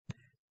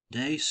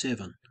Day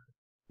 7.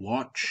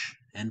 Watch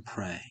and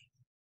pray.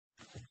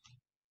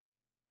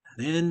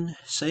 Then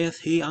saith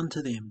he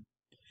unto them,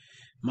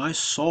 My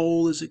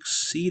soul is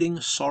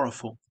exceeding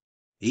sorrowful,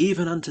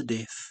 even unto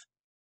death.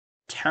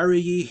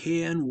 Tarry ye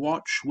here and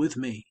watch with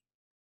me.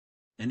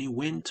 And he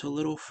went a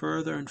little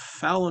further and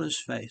fell on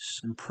his face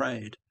and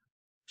prayed,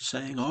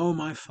 saying, O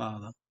my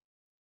Father,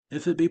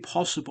 if it be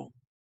possible,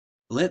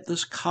 let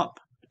this cup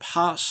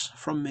pass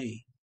from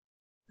me.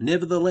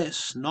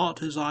 Nevertheless,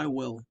 not as I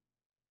will,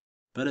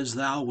 but as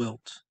thou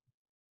wilt.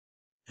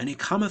 And he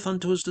cometh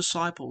unto his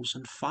disciples,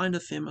 and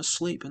findeth them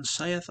asleep, and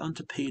saith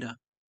unto Peter,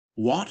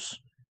 What?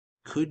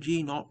 Could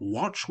ye not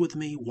watch with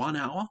me 1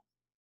 hour?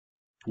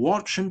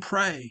 Watch and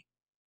pray,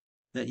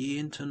 that ye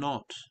enter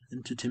not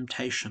into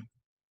temptation.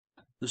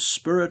 The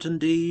spirit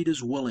indeed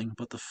is willing,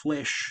 but the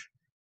flesh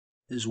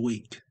is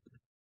weak.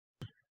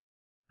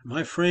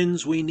 My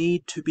friends, we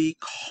need to be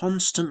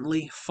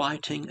constantly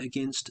fighting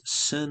against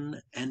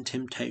sin and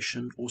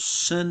temptation, or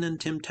sin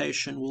and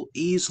temptation will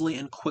easily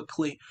and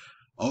quickly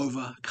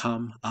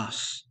overcome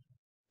us.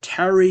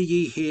 Tarry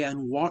ye here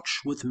and watch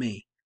with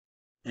me.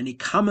 And he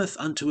cometh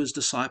unto his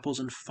disciples,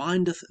 and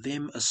findeth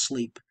them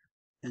asleep,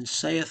 and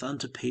saith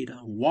unto Peter,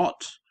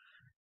 What?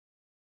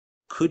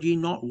 Could ye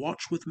not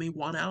watch with me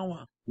 1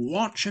 hour?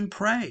 Watch and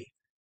pray,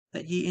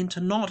 that ye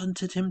enter not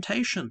into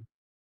temptation.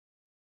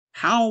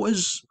 How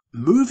is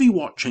movie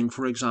watching,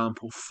 for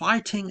example,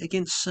 fighting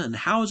against sin?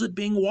 How is it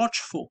being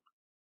watchful?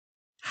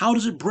 How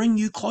does it bring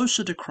you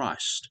closer to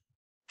Christ?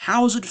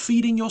 How is it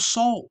feeding your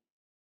soul?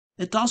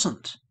 It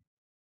doesn't.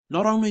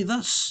 Not only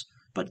this,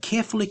 but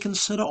carefully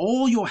consider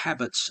all your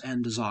habits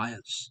and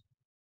desires.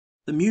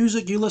 The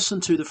music you listen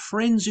to, the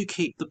friends you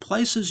keep, the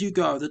places you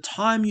go, the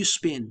time you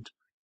spend.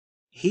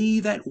 He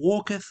that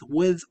walketh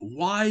with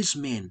wise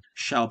men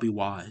shall be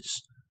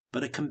wise,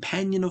 but a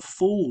companion of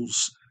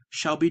fools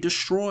shall be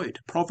destroyed.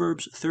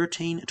 Proverbs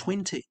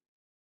 13:20.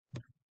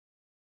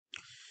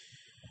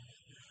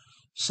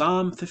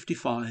 Psalm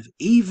 55.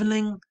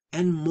 Evening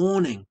and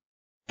morning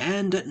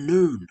and at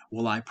noon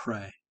will I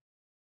pray,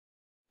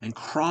 and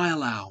cry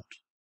aloud,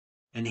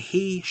 and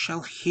he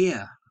shall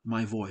hear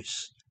my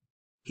voice.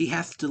 He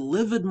hath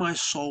delivered my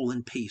soul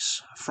in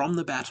peace from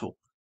the battle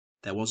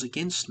that was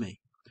against me,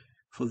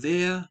 for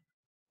there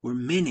were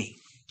many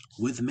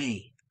with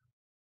me.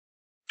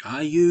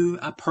 Are you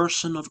a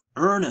person of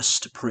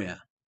earnest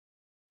prayer?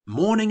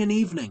 Morning and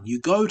evening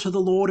you go to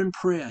the Lord in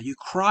prayer. You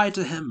cry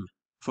to him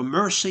for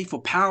mercy, for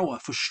power,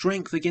 for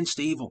strength against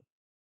evil.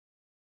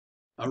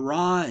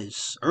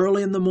 Arise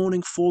early in the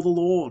morning for the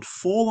Lord.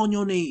 Fall on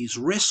your knees.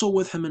 Wrestle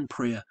with him in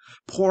prayer.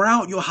 Pour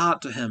out your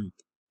heart to him,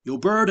 your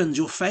burdens,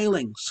 your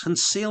failings.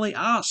 Sincerely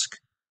ask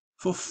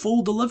for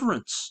full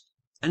deliverance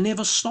and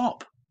never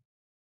stop.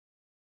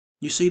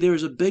 You see, there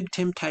is a big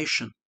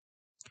temptation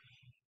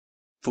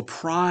for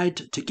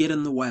pride to get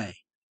in the way.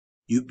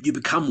 You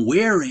become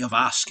wary of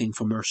asking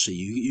for mercy.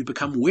 You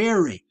become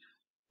wary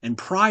and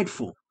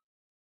prideful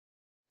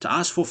to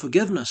ask for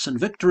forgiveness and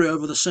victory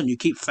over the sin. You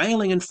keep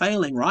failing and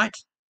failing, right?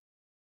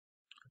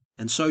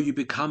 And so you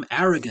become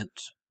arrogant,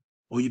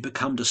 or you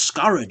become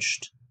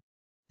discouraged,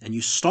 and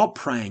you stop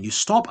praying, you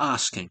stop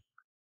asking.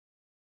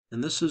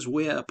 And this is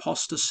where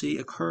apostasy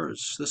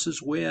occurs. This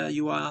is where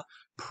you are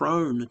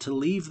prone to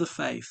leave the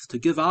faith, to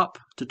give up,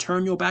 to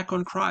turn your back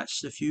on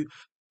Christ. If you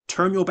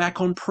turn your back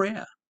on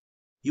prayer,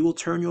 you will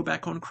turn your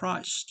back on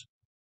Christ.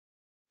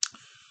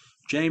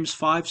 James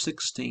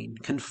 5:16.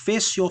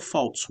 Confess your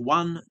faults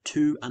one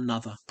to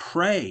another.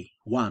 Pray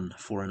one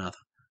for another,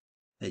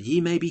 that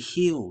ye may be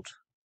healed.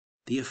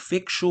 The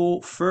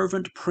effectual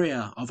fervent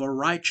prayer of a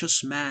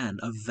righteous man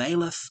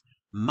availeth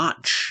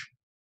much.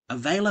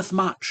 Availeth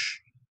much.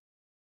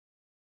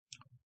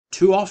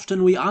 Too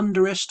often we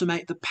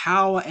underestimate the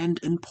power and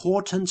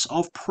importance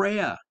of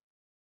prayer.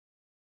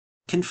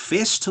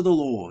 Confess to the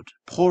Lord.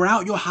 Pour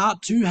out your heart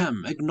to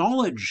him.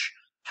 Acknowledge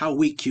how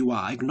weak you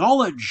are.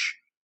 Acknowledge.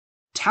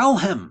 Tell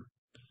him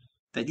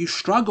that you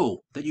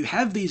struggle, that you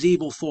have these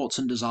evil thoughts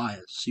and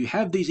desires. You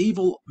have these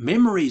evil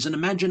memories and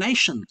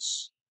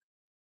imaginations.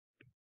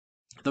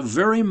 The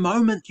very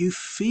moment you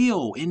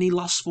feel any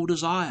lustful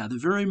desire, the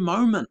very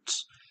moment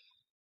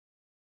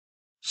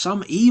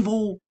some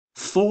evil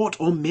thought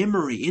or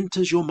memory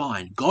enters your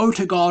mind, go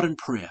to God in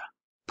prayer.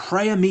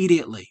 Pray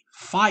immediately.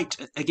 Fight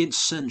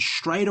against sin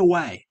straight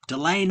away.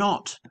 Delay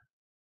not.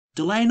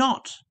 Delay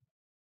not.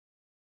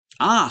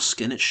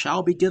 Ask, and it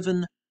shall be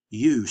given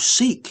you.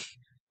 Seek,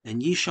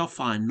 and ye shall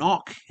find.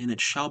 Knock, and it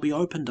shall be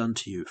opened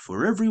unto you.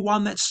 For every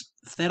one that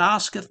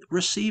asketh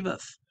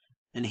receiveth,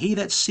 and he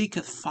that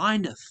seeketh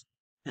findeth,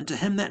 and to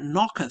him that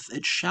knocketh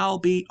it shall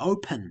be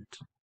opened.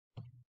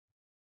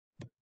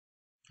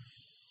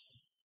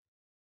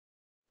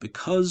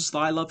 Because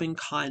thy loving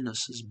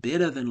kindness is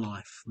better than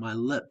life, my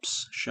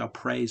lips shall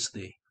praise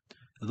thee.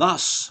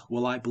 Thus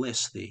will I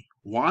bless thee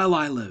while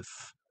I live.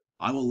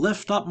 I will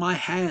lift up my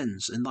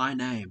hands in thy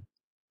name.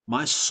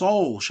 My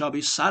soul shall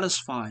be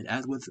satisfied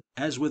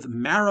as with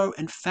marrow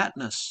and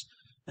fatness,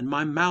 and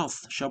my mouth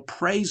shall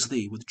praise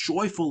thee with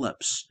joyful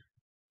lips,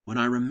 when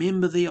I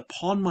remember thee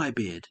upon my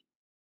bed,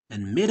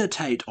 and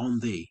meditate on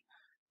thee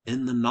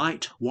in the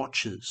night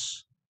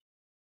watches.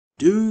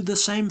 Do the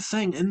same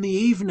thing in the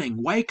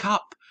evening. Wake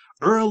up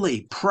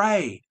early,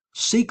 pray,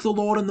 seek the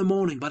Lord in the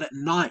morning, but at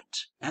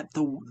night, at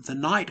the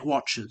night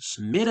watches,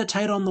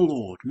 meditate on the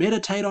Lord,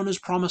 meditate on His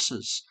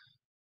promises.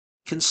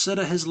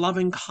 Consider His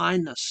loving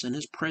kindness and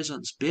His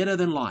presence better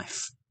than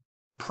life.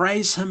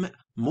 Praise Him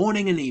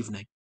morning and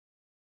evening.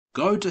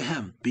 Go to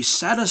Him. Be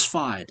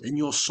satisfied in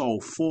your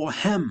soul for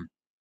Him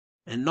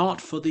and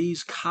not for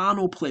these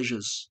carnal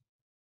pleasures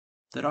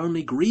that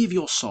only grieve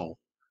your soul,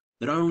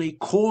 that only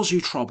cause you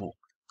trouble,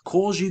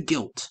 cause you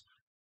guilt.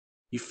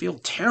 You feel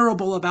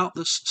terrible about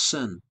this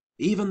sin,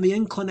 even the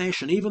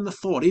inclination, even the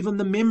thought, even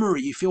the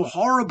memory. You feel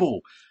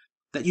horrible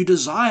that you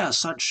desire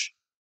such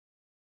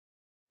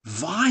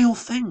vile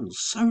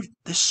things.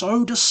 They're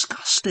so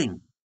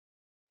disgusting.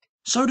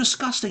 So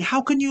disgusting.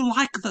 How can you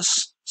like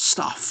this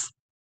stuff?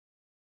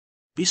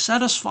 Be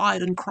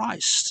satisfied in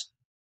Christ.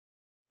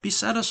 Be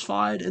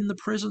satisfied in the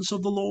presence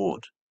of the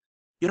Lord.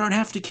 You don't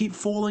have to keep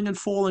falling and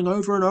falling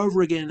over and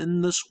over again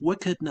in this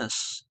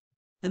wickedness.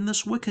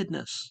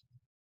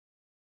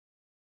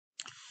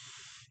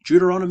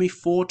 Deuteronomy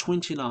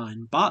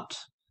 4:29. But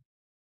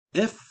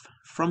if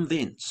from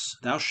thence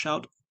thou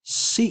shalt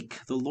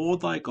seek the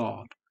Lord thy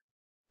God,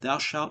 thou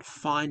shalt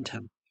find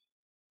Him,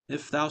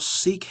 if thou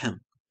seek Him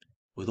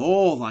with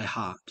all thy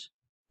heart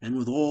and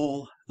with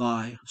all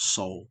thy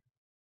soul.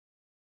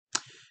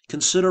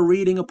 Consider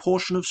reading a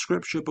portion of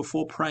Scripture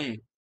before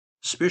praying,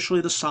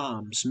 especially the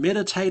Psalms.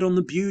 Meditate on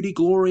the beauty,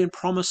 glory, and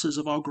promises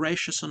of our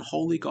gracious and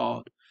holy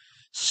God.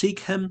 Seek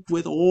Him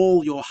with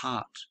all your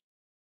heart,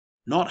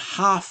 not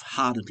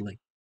half-heartedly.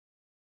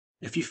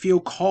 If you feel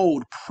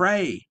cold,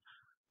 pray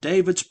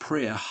David's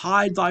prayer,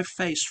 hide thy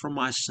face from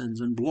my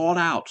sins and blot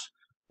out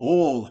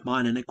all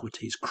mine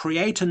iniquities.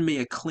 Create in me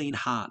a clean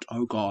heart,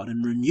 O God,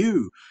 and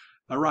renew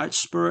a right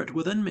spirit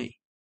within me.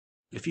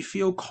 If you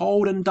feel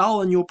cold and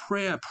dull in your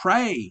prayer,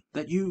 pray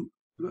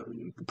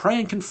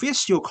and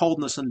confess your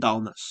coldness and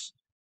dullness.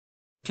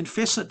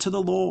 Confess it to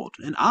the Lord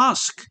and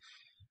ask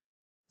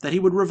that He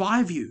would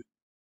revive you,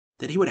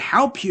 that He would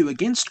help you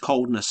against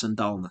coldness and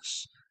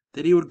dullness,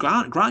 that He would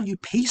grant you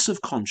peace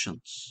of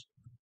conscience.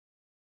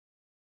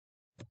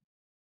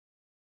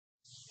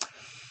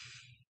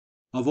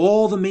 Of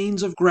all the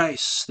means of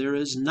grace, there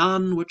is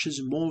none which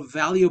is more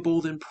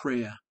valuable than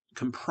prayer,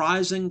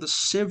 comprising the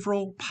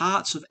several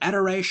parts of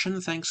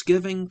adoration,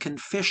 thanksgiving,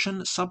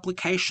 confession,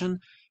 supplication,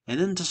 and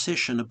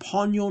intercession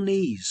upon your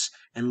knees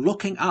and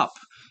looking up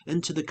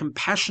into the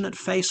compassionate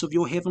face of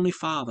your Heavenly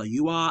Father.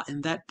 You are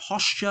in that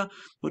posture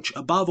which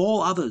above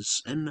all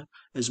others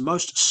is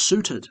most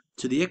suited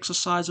to the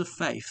exercise of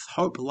faith,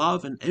 hope,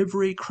 love, and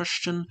every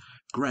Christian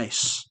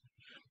grace.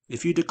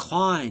 If you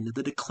decline,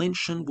 the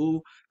declension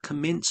will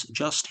commence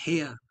just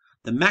here.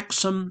 The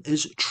maxim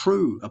is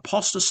true.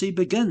 Apostasy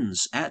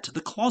begins at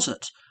the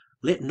closet.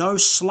 Let no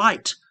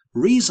slight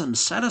reason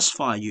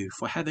satisfy you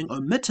for having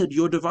omitted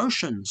your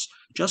devotions,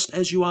 just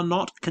as you are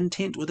not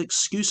content with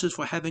excuses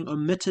for having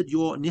omitted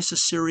your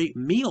necessary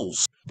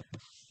meals.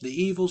 The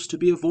evils to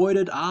be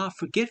avoided are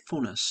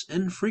forgetfulness,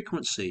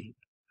 infrequency,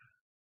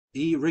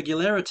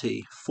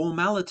 irregularity,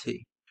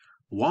 formality,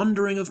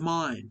 wandering of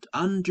mind,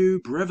 undue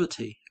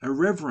brevity,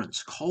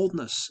 irreverence,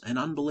 coldness, and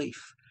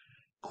unbelief.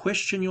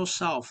 Question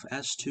yourself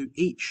as to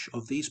each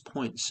of these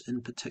points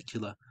in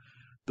particular.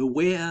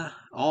 Beware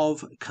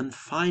of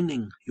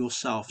confining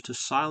yourself to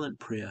silent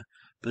prayer,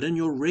 but in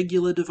your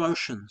regular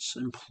devotions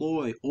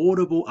employ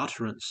audible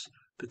utterance,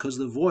 because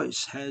the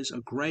voice has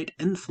a great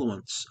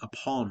influence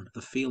upon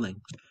the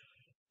feelings.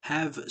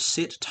 Have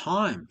set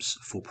times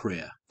for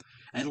prayer,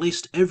 at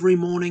least every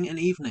morning and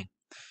evening,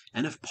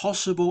 and if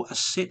possible a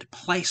set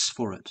place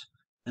for it.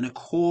 In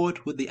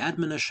accord with the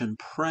admonition,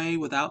 pray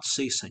without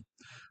ceasing.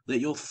 Let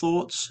your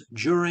thoughts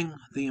during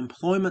the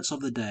employments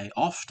of the day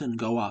often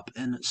go up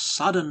in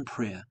sudden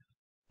prayer,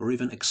 or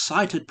even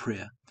excited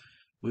prayer,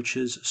 which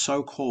is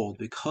so called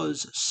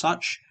because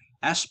such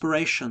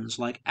aspirations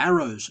like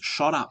arrows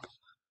shot up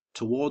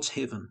towards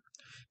heaven,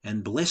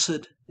 and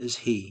blessed is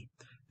he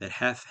that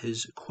hath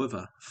his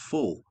quiver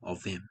full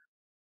of them.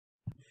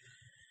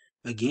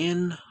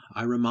 Again,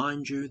 I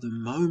remind you, the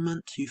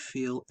moment you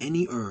feel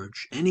any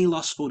urge, any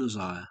lustful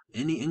desire,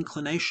 any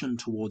inclination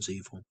towards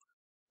evil,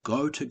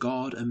 go to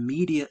God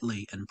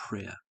immediately in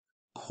prayer.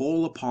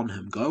 Call upon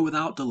Him. Go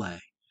without delay.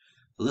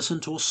 Listen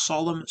to a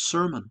solemn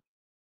sermon.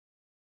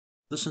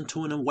 Listen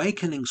to an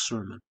awakening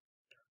sermon.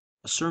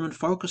 A sermon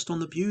focused on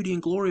the beauty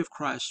and glory of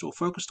Christ or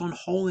focused on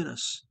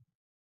holiness.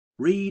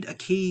 Read a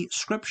key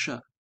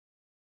scripture.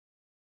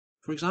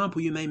 For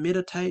example, you may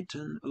meditate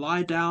and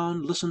lie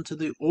down, listen to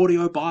the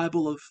audio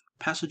Bible of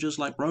passages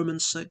like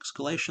Romans 6,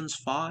 Galatians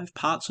 5,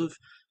 parts of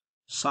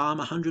Psalm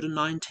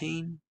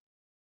 119,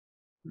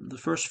 the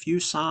first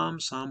few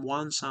Psalms, Psalm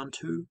 1, Psalm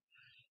 2.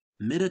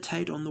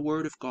 Meditate on the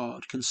Word of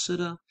God.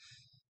 Consider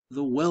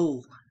the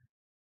will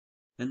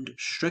and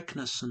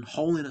strictness and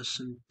holiness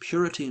and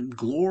purity and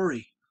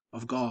glory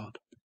of God.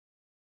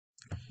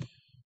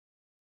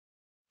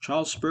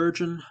 Charles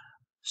Spurgeon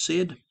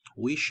said,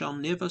 "We shall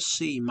never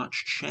see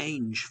much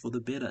change for the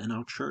better in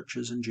our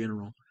churches in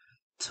general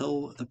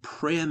till the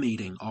prayer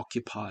meeting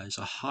occupies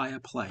a higher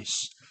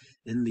place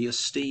in the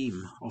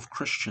esteem of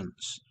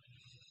Christians.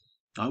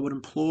 I would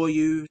implore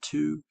you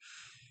to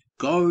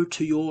go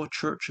to your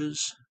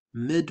church's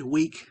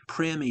midweek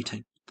prayer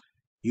meeting.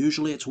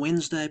 Usually it's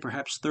Wednesday,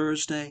 perhaps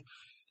Thursday.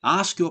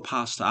 Ask your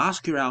pastor,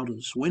 ask your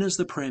elders, when is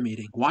the prayer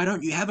meeting? Why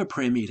don't you have a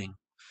prayer meeting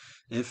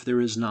if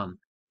there is none?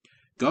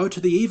 Go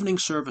to the evening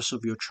service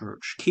of your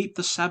church. Keep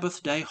the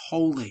Sabbath day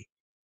holy.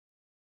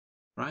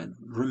 Right?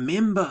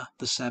 Remember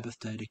the Sabbath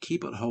day to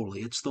keep it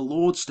holy. It's the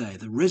Lord's day,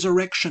 the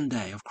resurrection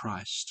day of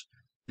Christ.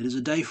 It is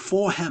a day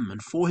for Him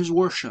and for His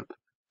worship.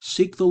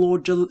 Seek the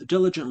Lord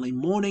diligently,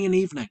 morning and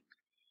evening.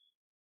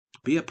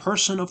 Be a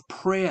person of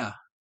prayer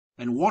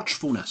and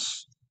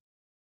watchfulness,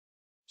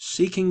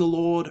 seeking the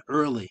Lord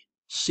early,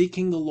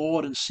 seeking the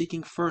Lord and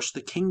seeking first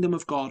the kingdom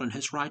of God and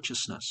His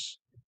righteousness.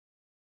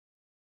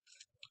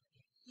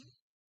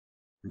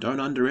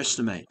 Don't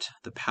underestimate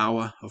the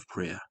power of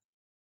prayer.